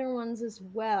few other ones as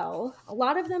well. A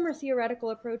lot of them are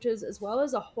theoretical approaches, as well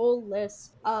as a whole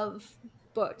list of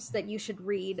books that you should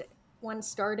read when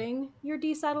starting your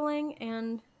desettling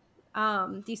and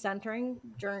decentering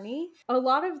journey. A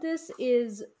lot of this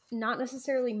is not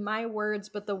necessarily my words,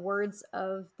 but the words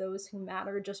of those who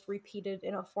matter, just repeated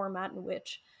in a format in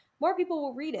which more people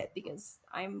will read it because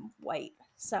I'm white.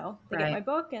 So they get my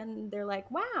book and they're like,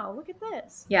 wow, look at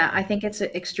this. Yeah, I think it's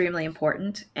extremely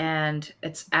important. And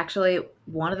it's actually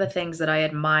one of the things that I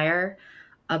admire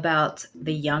about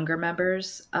the younger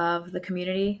members of the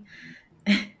community.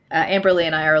 Amberly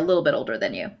and I are a little bit older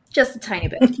than you, just a tiny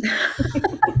bit.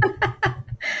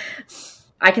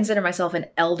 I consider myself an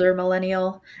elder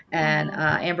millennial, and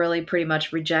Amberly pretty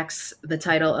much rejects the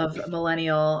title of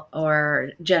millennial or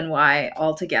Gen Y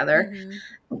altogether.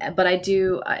 But I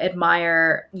do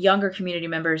admire younger community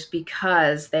members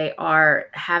because they are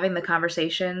having the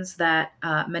conversations that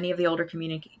many of the older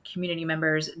community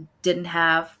members didn't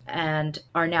have and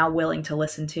are now willing to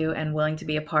listen to and willing to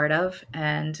be a part of.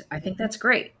 And I think that's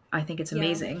great. I think it's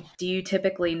amazing. Yeah. Do you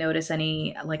typically notice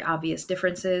any like obvious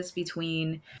differences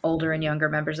between older and younger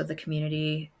members of the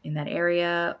community in that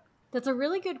area? That's a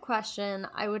really good question.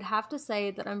 I would have to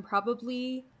say that I'm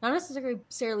probably not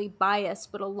necessarily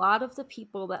biased, but a lot of the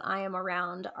people that I am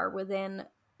around are within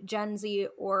Gen Z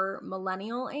or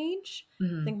millennial age. I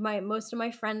Mhm. think most of my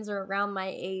friends are around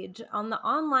my age. On the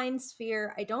online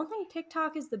sphere, I don't think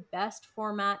TikTok is the best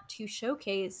format to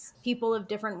showcase people of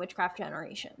different witchcraft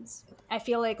generations. I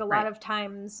feel like a lot Right. of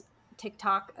times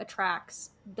TikTok attracts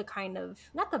the kind of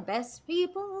not the best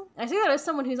people. I say that as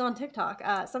someone who's on TikTok.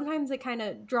 Sometimes it kind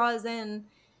of draws in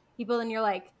people, and you're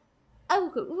like,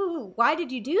 "Oh, ooh, why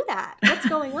did you do that? What's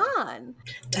going on?"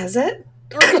 Does it?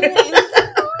 It was just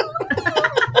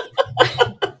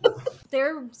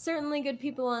there are certainly good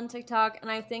people on TikTok, and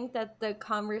I think that the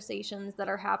conversations that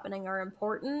are happening are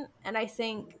important. And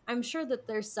I'm sure that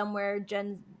there's some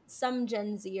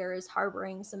Gen Zers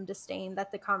harboring some disdain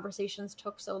that the conversations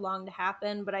took so long to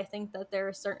happen. But I think that there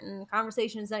are certain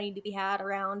conversations that need to be had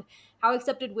around how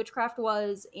accepted witchcraft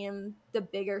was in the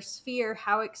bigger sphere,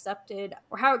 how accepted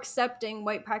or how accepting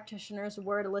white practitioners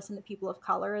were to listen to people of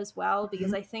color as well.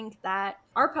 Because I think that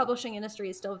our publishing industry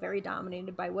is still very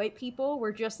dominated by white people.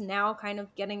 We're just now kind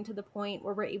of getting to the point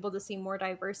where we're able to see more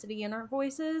diversity in our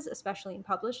voices, especially in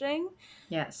publishing.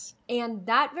 Yes. And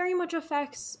that very much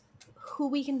affects who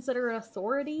we consider an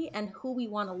authority and who we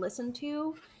want to listen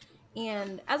to.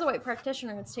 And as a white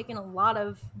practitioner, it's taken a lot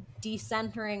of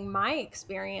decentering my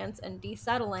experience and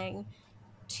desettling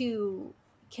to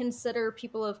consider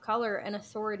people of color an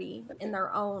authority in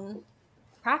their own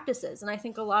practices. And I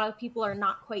think a lot of people are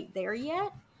not quite there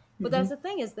yet. But that's the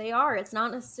thing, is they are. It's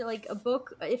not necessarily like a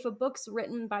book. If a book's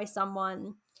written by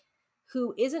someone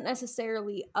who isn't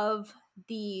necessarily of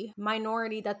the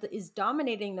minority that is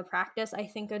dominating the practice, I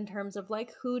think in terms of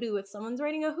like hoodoo, if someone's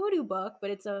writing a hoodoo book,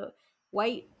 but it's a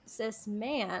white cis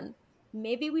man,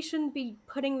 maybe we shouldn't be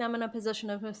putting them in a position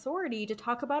of authority to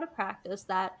talk about a practice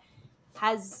that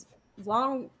has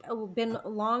been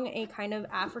long a kind of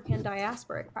African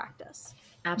diasporic practice.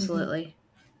 Absolutely.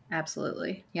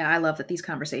 Absolutely. Yeah, I love that these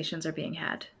conversations are being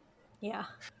had. Yeah,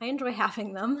 I enjoy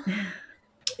having them.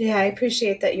 Yeah, I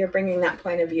appreciate that you're bringing that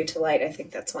point of view to light. I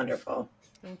think that's wonderful.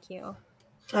 Thank you.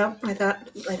 Oh, I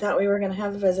thought we were going to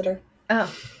have a visitor.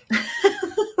 Oh,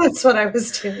 That's what I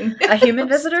was doing. a human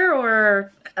visitor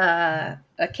or a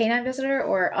canine visitor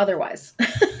or otherwise?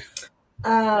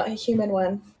 A human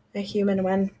one. A human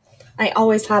one. I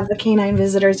always have the canine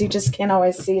visitors. You just can't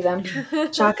always see them.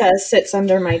 Chaka sits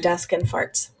under my desk and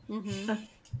farts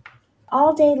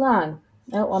all day long.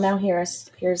 Oh well, now here's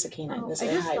a canine I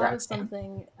visitor. just Hi, thought of Roxanne.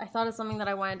 something. I thought of something that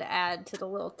I wanted to add to the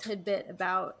little tidbit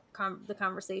about the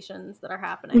conversations that are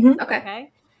happening. Is Mm-hmm. that Okay. okay?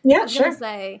 I Yeah, was gonna sure.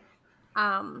 say,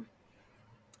 um,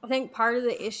 I think part of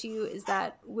the issue is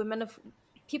that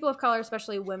people of color,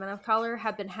 especially women of color,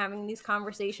 have been having these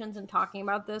conversations and talking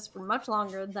about this for much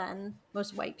longer than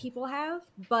most white people have,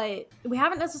 but we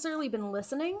haven't necessarily been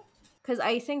listening. Because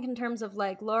I think in terms of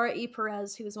like Laura E.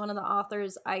 Perez, who is one of the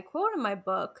authors I quote in my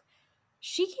book,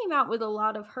 she came out with a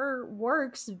lot of her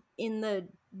works in the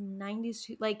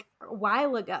 90s, like a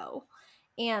while ago.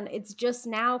 And it's just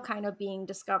now kind of being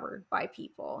discovered by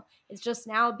people. It's just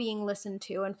now being listened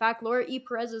to. In fact, Laura E.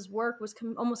 Perez's work was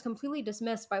almost completely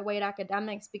dismissed by white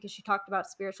academics because she talked about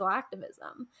spiritual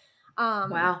activism.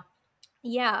 Wow.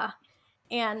 Yeah.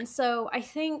 And so I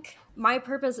think my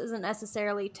purpose isn't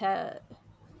necessarily to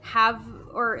have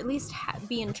or at least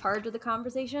be in charge of the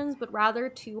conversations, but rather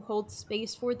to hold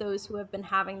space for those who have been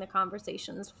having the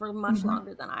conversations for much Mm-hmm.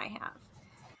 longer than I have.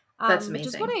 That's Which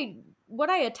is amazing.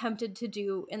 what I attempted to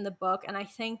do in the book, and I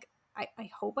think I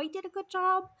hope I did a good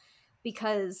job,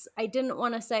 because I didn't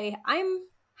want to say I'm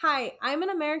an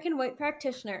American white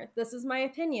practitioner. This is my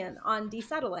opinion on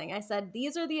desettling. I said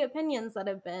these are the opinions that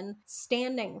have been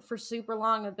standing for super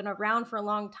long, have been around for a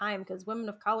long time, because women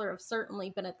of color have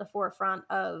certainly been at the forefront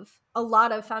of a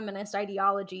lot of feminist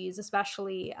ideologies,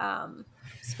 especially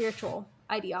spiritual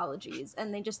ideologies,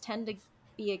 and they just tend to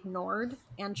be ignored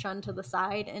and shunned to the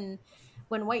side, and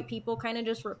when white people kind of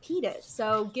just repeat it.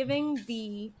 So giving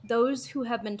those who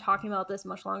have been talking about this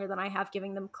much longer than I have,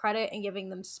 giving them credit and giving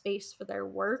them space for their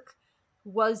work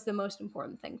was the most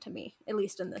important thing to me, at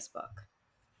least in this book.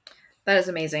 That is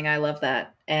amazing. I love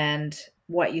that. And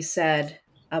what you said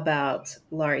about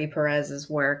Laura E. Perez's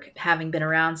work having been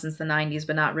around since the 90s,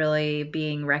 but not really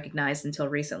being recognized until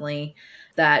recently,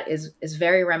 that is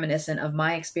very reminiscent of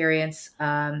my experience.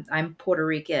 I'm Puerto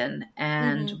Rican,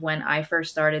 and when I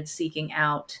first started seeking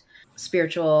out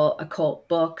spiritual occult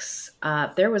books,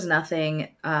 there was nothing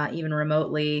even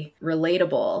remotely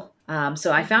relatable.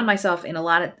 So I found myself in a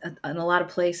lot of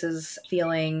places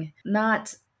feeling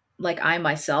not like I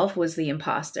myself was the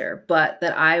imposter, but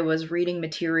that I was reading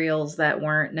materials that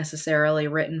weren't necessarily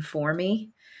written for me.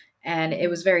 And it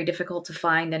was very difficult to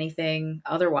find anything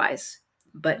otherwise.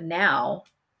 But now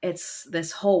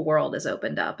this whole world is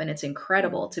opened up, and it's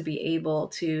incredible to be able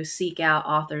to seek out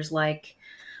authors like,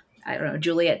 I don't know,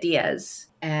 Juliet Diaz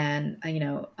and,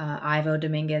 Ivo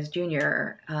Dominguez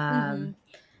Jr.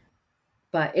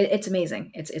 But it's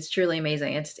amazing. It's truly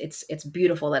amazing. It's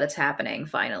beautiful that it's happening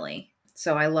finally.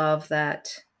 So I love that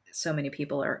so many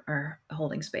people are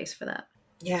holding space for that.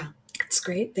 Yeah, that's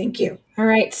great. Thank you. All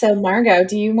right. So Margot,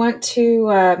 do you want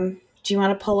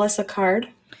to pull us a card?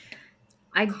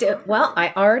 I did. Well,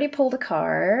 I already pulled a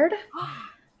card.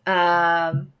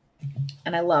 And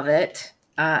I love it.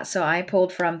 So I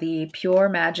pulled from the Pure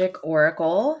Magic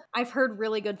Oracle. I've heard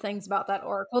really good things about that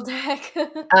Oracle deck.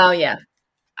 Oh, yeah.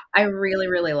 I really,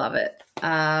 really love it.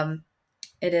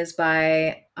 It is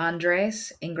by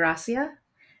Andres Ingracia.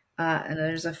 And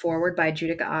there's a foreword by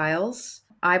Judica Isles.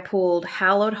 I pulled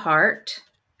Hallowed Heart.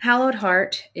 Hallowed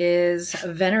Heart is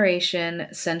veneration,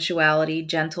 sensuality,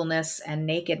 gentleness, and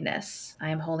nakedness. I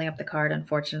am holding up the card,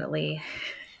 unfortunately.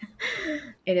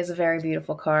 It is a very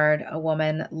beautiful card. A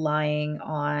woman lying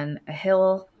on a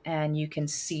hill, and you can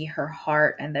see her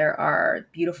heart, and there are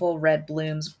beautiful red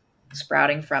blooms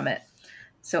sprouting from it.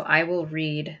 So I will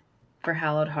read for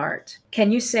Hallowed Heart.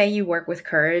 Can you say you work with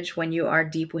courage when you are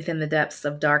deep within the depths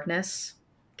of darkness?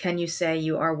 Can you say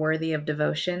you are worthy of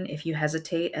devotion if you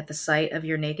hesitate at the sight of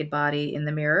your naked body in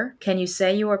the mirror? Can you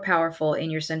say you are powerful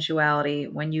in your sensuality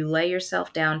when you lay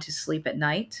yourself down to sleep at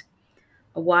night?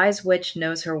 A wise witch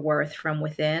knows her worth from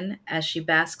within as she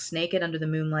basks naked under the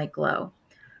moonlight glow.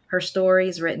 Her story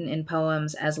is written in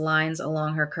poems as lines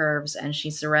along her curves, and she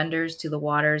surrenders to the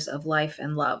waters of life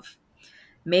and love.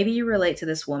 Maybe you relate to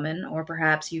this woman, or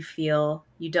perhaps you feel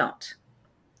you don't.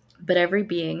 But every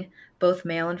being, both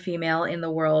male and female in the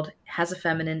world, has a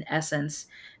feminine essence,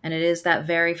 and it is that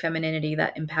very femininity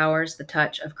that empowers the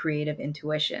touch of creative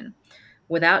intuition.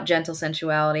 Without gentle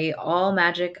sensuality, all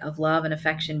magic of love and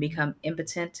affection become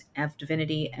impotent of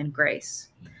divinity and grace.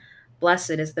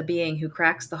 Blessed is the being who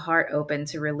cracks the heart open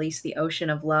to release the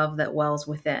ocean of love that wells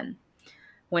within.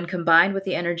 When combined with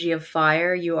the energy of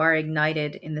fire, you are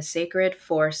ignited in the sacred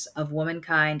force of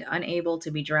womankind, unable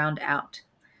to be drowned out.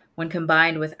 When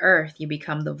combined with earth, you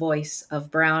become the voice of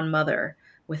Brown Mother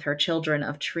with her children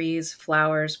of trees,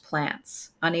 flowers,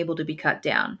 plants, unable to be cut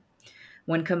down.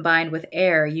 When combined with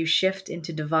air, you shift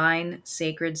into divine,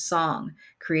 sacred song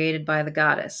created by the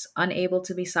goddess, unable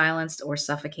to be silenced or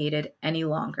suffocated any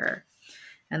longer.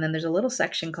 And then there's a little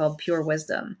section called Pure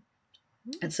Wisdom.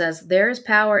 It says, there is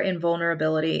power in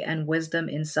vulnerability and wisdom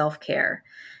in self-care.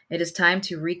 It is time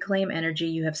to reclaim energy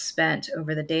you have spent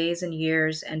over the days and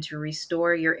years and to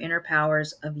restore your inner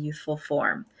powers of youthful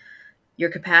form. Your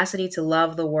capacity to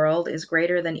love the world is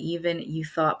greater than even you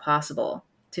thought possible.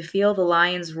 To feel the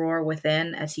lion's roar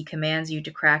within as he commands you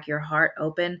to crack your heart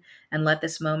open and let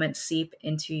this moment seep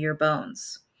into your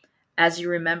bones. As you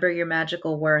remember your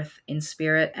magical worth in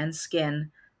spirit and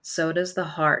skin, so does the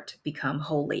heart become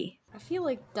holy. I feel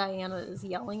like Diana is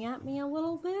yelling at me a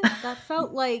little bit. That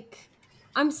felt like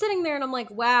I'm sitting there and I'm like,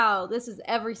 wow, this is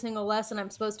every single lesson I'm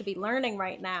supposed to be learning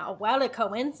right now. What a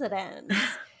coincidence.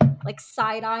 Like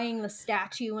side-eyeing the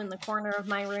statue in the corner of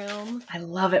my room. I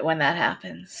love it when that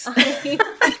happens.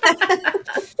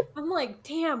 I'm like,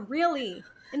 damn, really?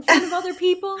 In front of other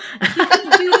people? You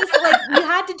couldn't do this? Like, you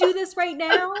had to do this right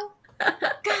now?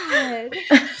 God.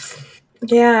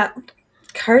 Yeah.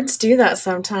 Cards do that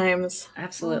sometimes.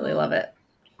 Absolutely love it.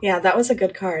 Yeah, that was a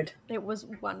good card. It was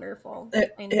wonderful.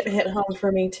 It hit home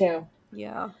for me too.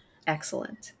 Yeah.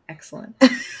 Excellent. Excellent.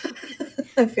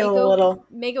 I feel a little...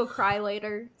 May go cry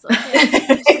later. It's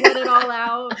okay. Just let it all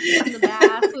out in the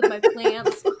bath with my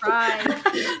plants. Cry.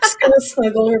 Just gonna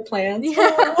snuggle her plants.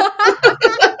 Yeah.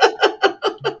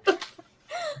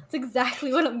 That's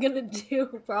exactly what I'm gonna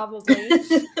do, probably.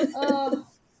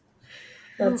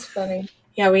 That's funny.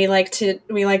 Yeah, we like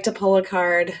to pull a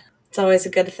card. It's always a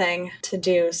good thing to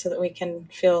do so that we can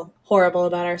feel horrible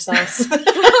about ourselves.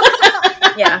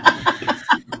 Yeah.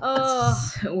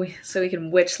 So we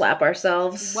can witch slap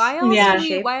ourselves. Why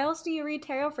else do you read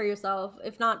tarot for yourself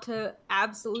if not to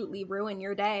absolutely ruin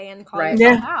your day and call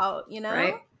yourself out, you know?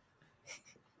 Right.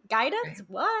 Guidance? Right.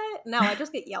 What? No, I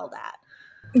just get yelled at.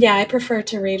 Yeah, I prefer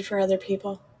to read for other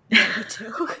people. Yeah, me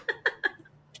too.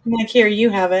 I'm like, here, you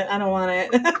have it. I don't want it.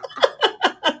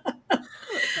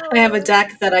 I have a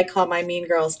deck that I call my Mean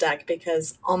Girls deck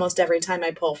because almost every time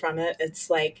I pull from it, it's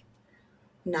like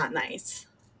not nice.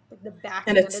 Like the back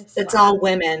and it's all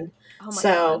women. Oh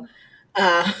my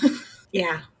God.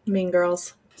 Yeah, Mean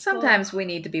Girls. Sometimes we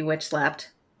need to be witch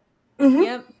slapped. Mm-hmm.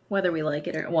 Yep. Whether we like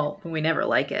it or we never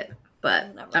like it,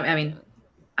 but I mean,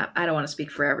 I don't want to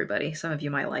speak for everybody. Some of you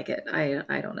might like it.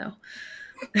 I don't know.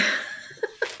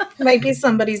 Might be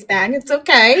somebody's bag. It's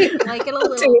okay. Like it a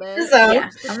little bit. So, Yeah,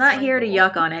 I'm not here to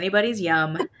yuck on anybody's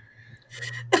yum.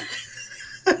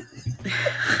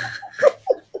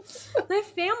 My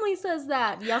family says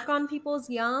that. Yuck on people's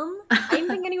yum. I didn't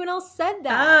think anyone else said Ah,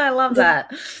 that. I love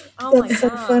that. Oh my that's so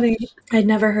gosh. funny. I'd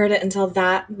never heard it until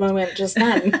that moment just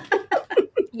then.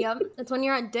 Yep. It's when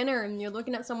you're at dinner and you're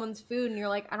looking at someone's food and you're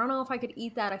like, I don't know if I could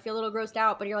eat that. I feel a little grossed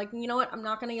out. But you're like, you know what? I'm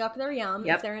not going to yuck their yum.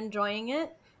 Yep. If they're enjoying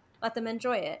it, let them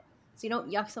enjoy it. So you don't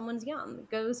yuck someone's yum.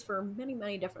 It goes for many,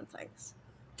 many different things.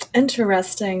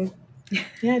 Interesting.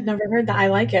 Yeah, I'd never heard that. I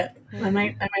like it. I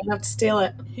might have to steal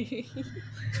it.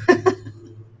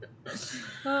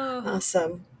 Oh.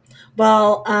 Awesome.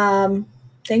 Well,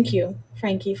 thank you,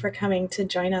 Frankie, for coming to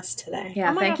join us today.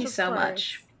 Yeah, Oh my thank gosh, you of so course.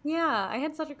 much. Yeah, I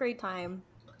had such a great time.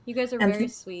 You guys are And very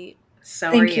sweet. So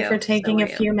are Thank you for So taking are a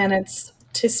you. few minutes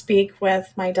to speak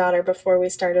with my daughter before we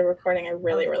started recording. I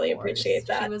really, Of really course. appreciate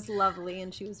that. She was lovely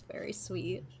and she was very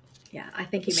sweet. Yeah, I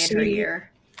think you made her year.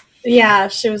 Yeah,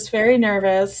 she was very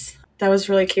nervous. That was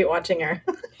really cute watching her.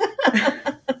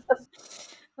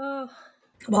 Oh,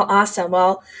 Well, awesome.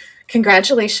 Well,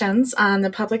 congratulations on the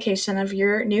publication of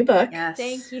your new book. Yes.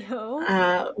 thank you.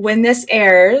 When this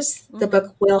airs, the Mhm.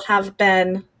 book will have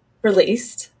been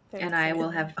released. Very And I will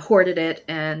exciting. have hoarded it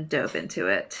and dove into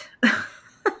it.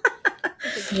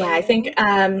 That's Yeah, I exciting.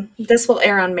 think this will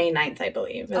air on May 9th, I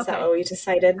believe. Is that Okay. what we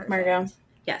decided, Perfect. Margot?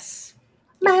 Yes.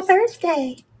 My Yes.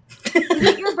 birthday. Is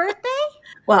it your birthday?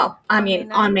 Well, I On mean,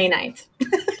 May on May 9th.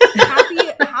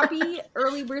 Happy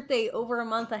early birthday over a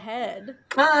month ahead.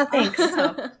 Thanks.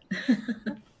 Oh,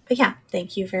 But yeah,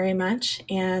 thank you very much.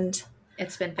 And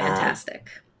it's been fantastic.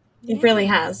 it really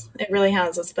has. It really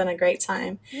has. It's been a great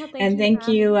time. Well, And thank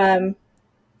you.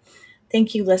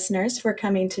 thank you, listeners, for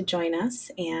coming to join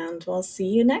us. And we'll see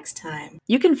you next time.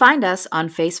 You can find us on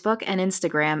Facebook and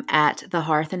Instagram at The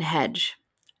Hearth and Hedge,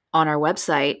 on our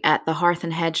website at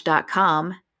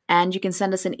thehearthandhedge.com, and you can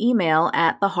send us an email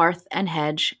at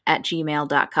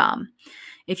thehearthandhedge@gmail.com.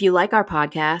 If you like our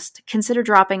podcast, consider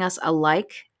dropping us a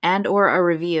like and or a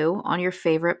review on your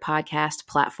favorite podcast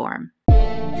platform.